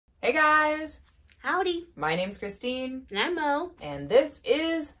Hey guys! Howdy. My name's Christine. And I'm Mo. And this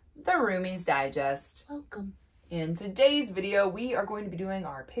is the Roomies Digest. Welcome. In today's video, we are going to be doing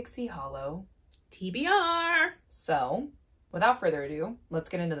our Pixie Hollow TBR. So, without further ado, let's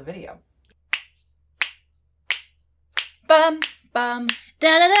get into the video. Bum, bum,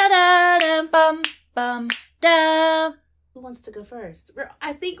 Da da da da da. bum, bum. Da. Who wants to go first?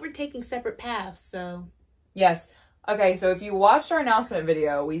 I think we're taking separate paths, so. Yes. Okay, so if you watched our announcement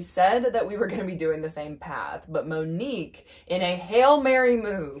video, we said that we were going to be doing the same path, but Monique, in a Hail Mary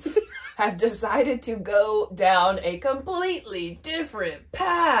move, has decided to go down a completely different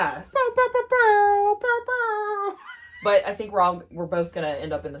path. But I think we're both going to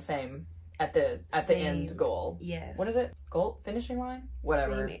end up in the same at the end goal. Yes. What is it? Goal? Finishing line?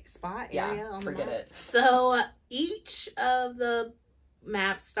 Whatever. Same spot Yeah, area on forget the map. it. So each of the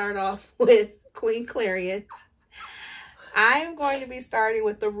maps start off with Queen Clarion. I'm going to be starting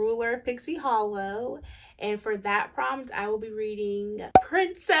with the ruler Pixie Hollow, and for that prompt I will be reading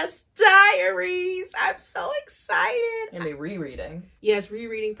Princess Diaries. I'm so excited. And be rereading. Yes,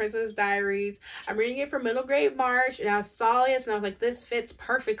 rereading Princess Diaries. I'm reading it for middle grade March, and I saw this and I was like, this fits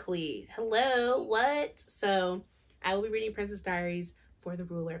perfectly. Hello, what? So I will be reading Princess Diaries for the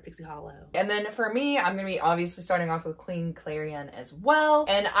ruler Pixie Hollow. And then for me, I'm going to be obviously starting off with Queen Clarion as well.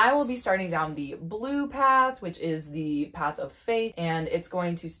 And I will be starting down the blue path, which is the path of faith. And it's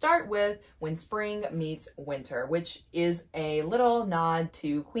going to start with When Spring Meets Winter, which is a little nod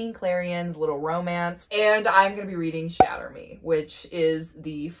to Queen Clarion's little romance. And I'm going to be reading Shatter Me, which is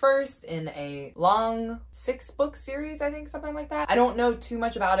the first in a long 6-book series, I think, something like that. I don't know too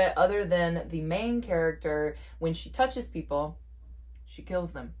much about it other than the main character, when she touches people, she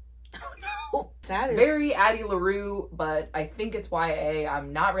kills them. Oh no! That is very Addie LaRue, but I think it's YA.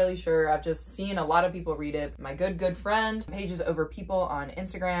 I'm not really sure. I've just seen a lot of people read it. My good friend, Pages Over People on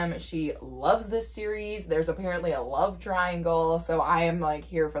Instagram, she loves this series. There's apparently a love triangle, so I am like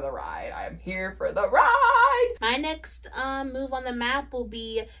here for the ride. I am here for the ride! My next move on the map will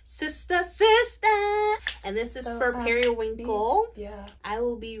be Sister Sister, and this is for Periwinkle. Yeah. I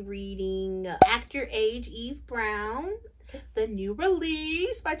will be reading Act Your Age, Eve Brown. The new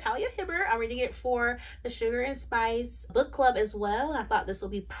release by Talia Hibbert. I'm reading it for the Sugar and Spice book club as well. I thought this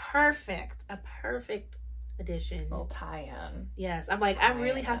would be perfect. A perfect addition. Little tie-in. Yes. I'm like, I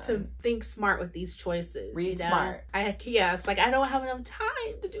really have to think smart with these choices. Read smart. It's like I don't have enough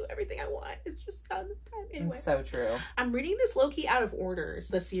time to do everything I want. It's just not enough time. Anyway. It's so true. I'm reading this low-key out of orders.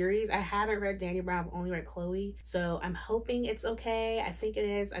 The series. I haven't read Danny Brown. I've only read Chloe. So I'm hoping it's okay. I think it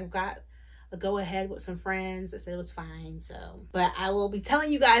is. I've got a go ahead with some friends that said it was fine, so. But I will be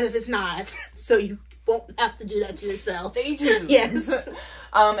telling you guys if it's not, so you won't have to do that to yourself. Stay tuned. Yes.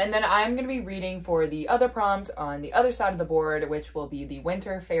 And then I'm going to be reading for the other prompt on the other side of the board, which will be the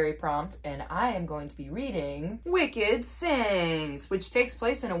Winter Fairy prompt, and I am going to be reading Wicked Sings, which takes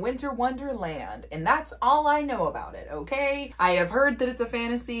place in a winter wonderland, and that's all I know about it, okay? I have heard that it's a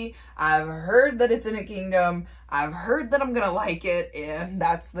fantasy, I've heard that it's in a kingdom, I've heard that I'm gonna like it, and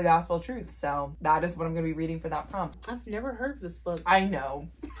that's the gospel truth. So that is what I'm gonna be reading for that prompt. I've never heard of this book. I know.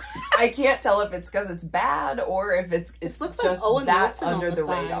 I can't tell if it's because it's bad or if it's looks just like that under the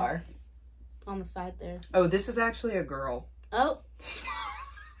radar. On the side there. Oh, this is actually a girl. Oh.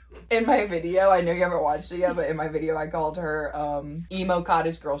 In my video, I know you haven't watched it yet, but in my video I called her emo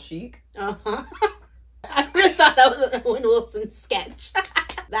cottage girl chic. Uh-huh. I really thought that was an Owen Wilson sketch.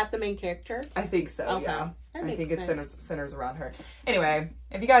 That the main character? I think so, okay. Yeah. I think it sense. centers around her. Anyway,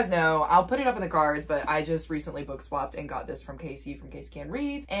 if you guys know, I'll put it up in the cards, but I just recently book swapped and got this from Casey Can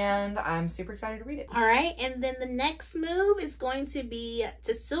Reads, and I'm super excited to read it. All right, and then the next move is going to be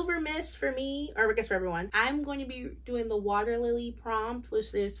to Silver Mist for me, or I guess for everyone. I'm going to be doing the Water Lily prompt,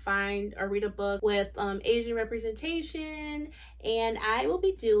 which is find or read a book with Asian representation, and I will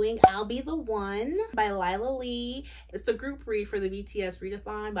be doing I'll Be the One by Lila Lee. It's a group read for the BTS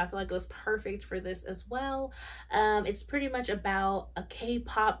Readathon, but I feel like it was perfect for this as well. It's pretty much about a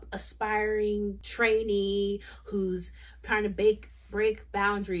K-pop aspiring trainee who's trying to break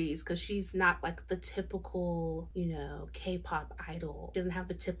boundaries because she's not like the typical, you know, K-pop idol. She doesn't have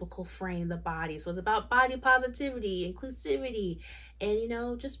the typical frame, the body. So it's about body positivity, inclusivity, and, you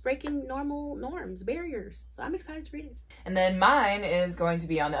know, just breaking normal norms, barriers. So I'm excited to read it. And then mine is going to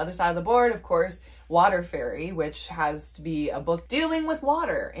be on the other side of the board, of course, Water Fairy, which has to be a book dealing with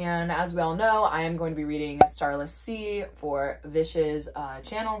water. And as we all know, I am going to be reading Starless Sea for Vish's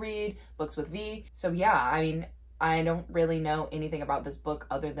channel read, Books with V. So yeah, I mean, I don't really know anything about this book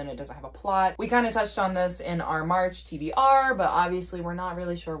other than it doesn't have a plot. We kind of touched on this in our March TBR, but obviously we're not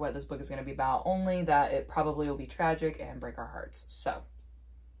really sure what this book is going to be about, only that it probably will be tragic and break our hearts. So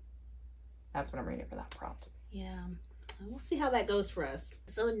That's what I'm reading for that prompt. Yeah. We'll see how that goes for us.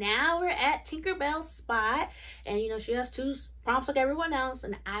 So now we're at Tinkerbell's spot. And, you know, she has 2 prompts like everyone else.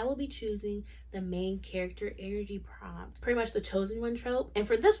 And I will be choosing the main character energy prompt. Pretty much the chosen one trope. And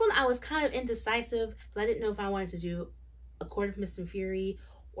for this one, I was kind of indecisive because I didn't know if I wanted to do A Court of Mist and Fury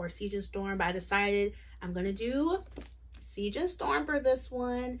or Siege and Storm. But I decided I'm going to do Siege and Storm for this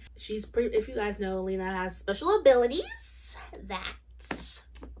one. She's pretty, if you guys know, Lena has special abilities. That's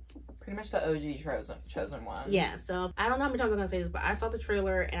pretty much the OG chosen one. Yeah, so I don't know how many times I'm gonna say this, but I saw the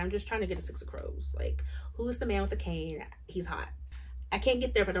trailer and I'm just trying to get a 6 of crows. Like, who is the man with the cane? He's hot. I can't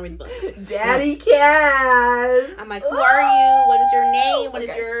get there if I don't read the book. Daddy Cass! I'm like, who are you? What is your name? What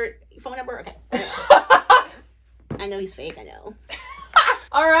is your phone number? Okay. I know he's fake, I know.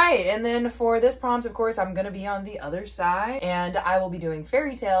 All right, and then for this prompt, of course, I'm going to be on the other side, and I will be doing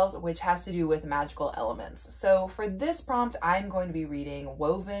fairy tales, which has to do with magical elements. So for this prompt, I'm going to be reading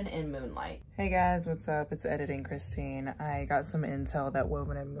Woven in Moonlight. Hey guys, what's up? It's Editing Christine. I got some intel that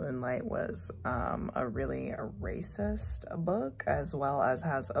Woven in Moonlight was a really racist book, as well as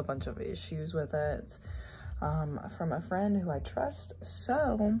has a bunch of issues with it from a friend who I trust.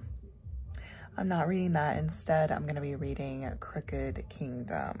 So I'm not reading that. Instead, I'm going to be reading Crooked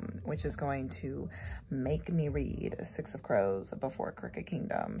Kingdom, which is going to make me read 6 of Crows before Crooked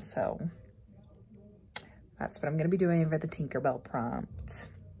Kingdom. So that's what I'm going to be doing for the Tinkerbell prompt.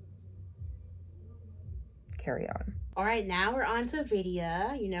 Carry on. All right, now we're on to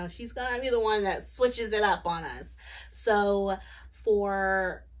Vidya. You know, she's going to be the one that switches it up on us. So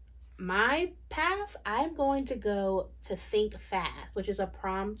for my path, I'm going to go to Think Fast, which is a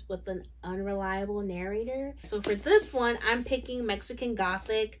prompt with an unreliable narrator. So for this one, I'm picking Mexican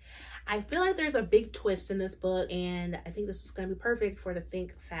Gothic. I feel like there's a big twist in this book, and I think this is going to be perfect for the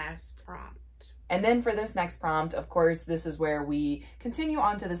Think Fast prompt. And then for this next prompt, of course, this is where we continue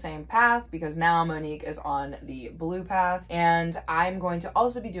on to the same path, because now Monique is on the blue path, and I'm going to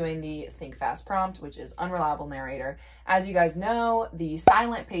also be doing the Think Fast prompt, which is unreliable narrator. As you guys know, the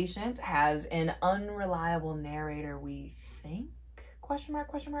silent patient has an unreliable narrator, we think? Question mark,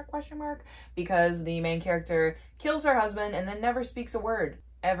 question mark, question mark, because the main character kills her husband and then never speaks a word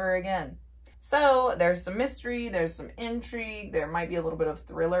ever again. So there's some mystery, there's some intrigue, there might be a little bit of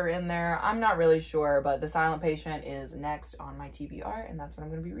thriller in there. I'm not really sure, but The Silent Patient is next on my TBR, and that's what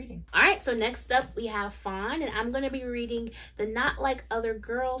I'm going to be reading. All right, so next up we have Fawn, and I'm going to be reading the Not Like Other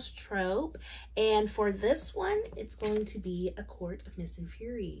Girls trope. And for this one, it's going to be A Court of Mist and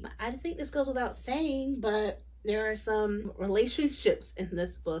Fury. I think this goes without saying, but there are some relationships in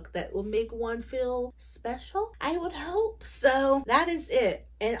this book that will make one feel special, I would hope. So that is it.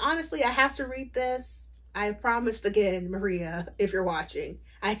 And honestly, I have to read this. I promised again, Maria, if you're watching,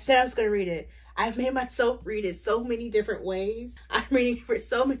 I said I was going to read it. I've made myself read it so many different ways. I'm reading it for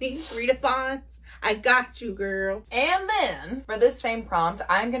so many readathons. I got you, girl. And then for this same prompt,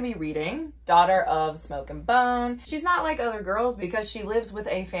 I'm going to be reading Daughter of Smoke and Bone. She's not like other girls because she lives with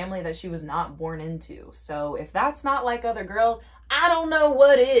a family that she was not born into. So if that's not like other girls, I don't know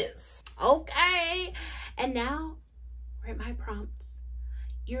what is. Okay. And now we're at my prompts.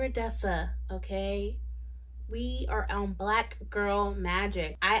 Iridessa, okay? We are on Black Girl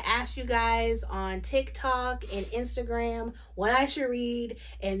Magic. I asked you guys on TikTok and Instagram what I should read,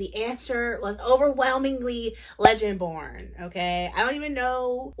 and the answer was overwhelmingly Legendborn, okay? I don't even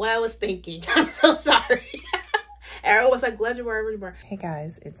know what I was thinking. I'm so sorry. Arrow was like Legendborn. Hey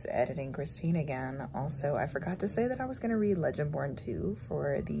guys, it's Editing Christine again. Also, I forgot to say that I was going to read Legendborn 2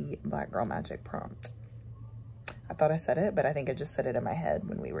 for the Black Girl Magic prompt. I thought I said it, but I think I just said it in my head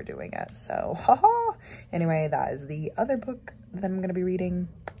when we were doing it. So, haha. Anyway, that is the other book that I'm going to be reading.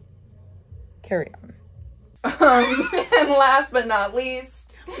 Carry on. And last but not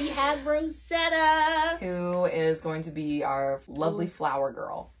least, we have Rosetta, who is going to be our lovely flower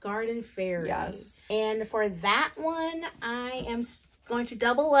girl. Garden Fairy. Yes. And for that one, I am going to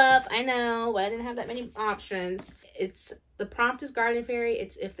double up. I know, but I didn't have that many options. The prompt is Garden Fairy.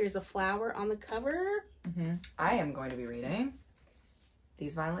 It's if there's a flower on the cover. I am going to be reading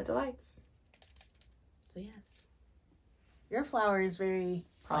These Violent Delights. So yes, your flower is very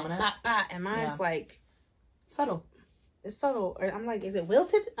prominent, like, and mine's like subtle. It's subtle. Or I'm like, is it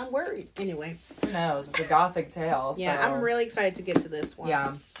wilted? I'm worried. Anyway, who knows? It's a gothic tale. Yeah, so. I'm really excited to get to this one.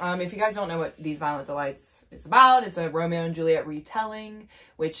 Yeah. If you guys don't know what These Violent Delights is about, it's a Romeo and Juliet retelling,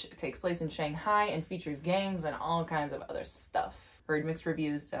 which takes place in Shanghai and features gangs and all kinds of other stuff. Heard mixed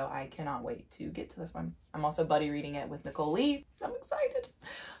reviews, so I cannot wait to get to this one. I'm also buddy reading it with Nicole Lee. I'm excited.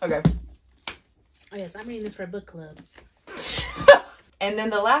 Okay. Oh yes, I'm reading this for a book club. And then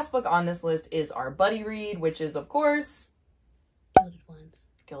the last book on this list is our buddy read, which is, of course, Gilded Ones.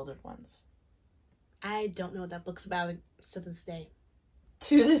 Gilded Ones. I don't know what that book's about to this day.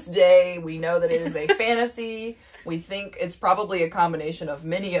 To this day, we know that it is a fantasy. We think it's probably a combination of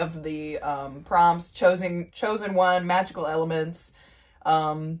many of the prompts, chosen one, magical elements.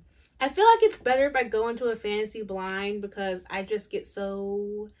 I feel like it's better if I go into a fantasy blind because I just get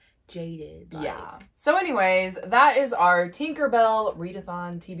so jaded. Like. Yeah. So anyways, that is our Tinkerbell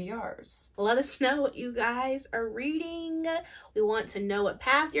Readathon TBRs. Let us know what you guys are reading. We want to know what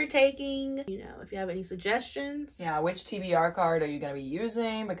path you're taking. You know, if you have any suggestions. Yeah, which TBR card are you going to be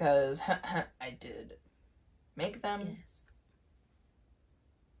using? Because I did make them. Yes.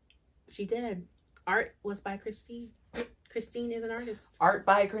 She did. Art was by Christine. Christine is an artist. Art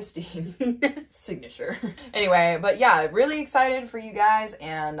by Christine. Signature. Anyway, but yeah, really excited for you guys.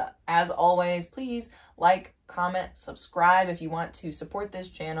 And as always, please like, comment, subscribe if you want to support this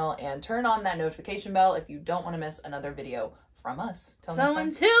channel, and turn on that notification bell if you don't want to miss another video from us.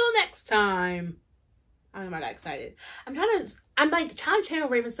 Until next time. I don't know, I got excited. I'm trying to channel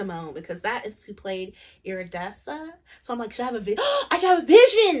Raven Simone because that is who played Iridessa. So I'm like, should I have a vision? I should have a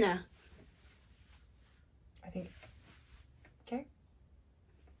vision! I think... Okay.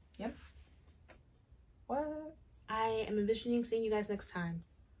 Yep. What? I am envisioning seeing you guys next time.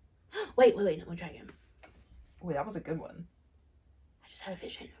 Wait, no, we'll try again. Wait, that was a good one. I just had a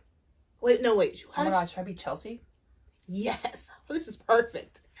vision. Wait, no, wait. Oh my gosh, should I be Chelsea? Yes. Oh, this is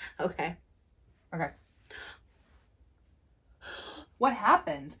perfect. Okay. Okay. What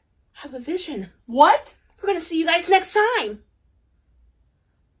happened? I have a vision. What? We're gonna see you guys next time.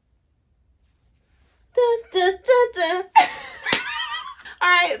 Dun, dun, dun, dun. All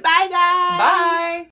right, bye guys. Bye.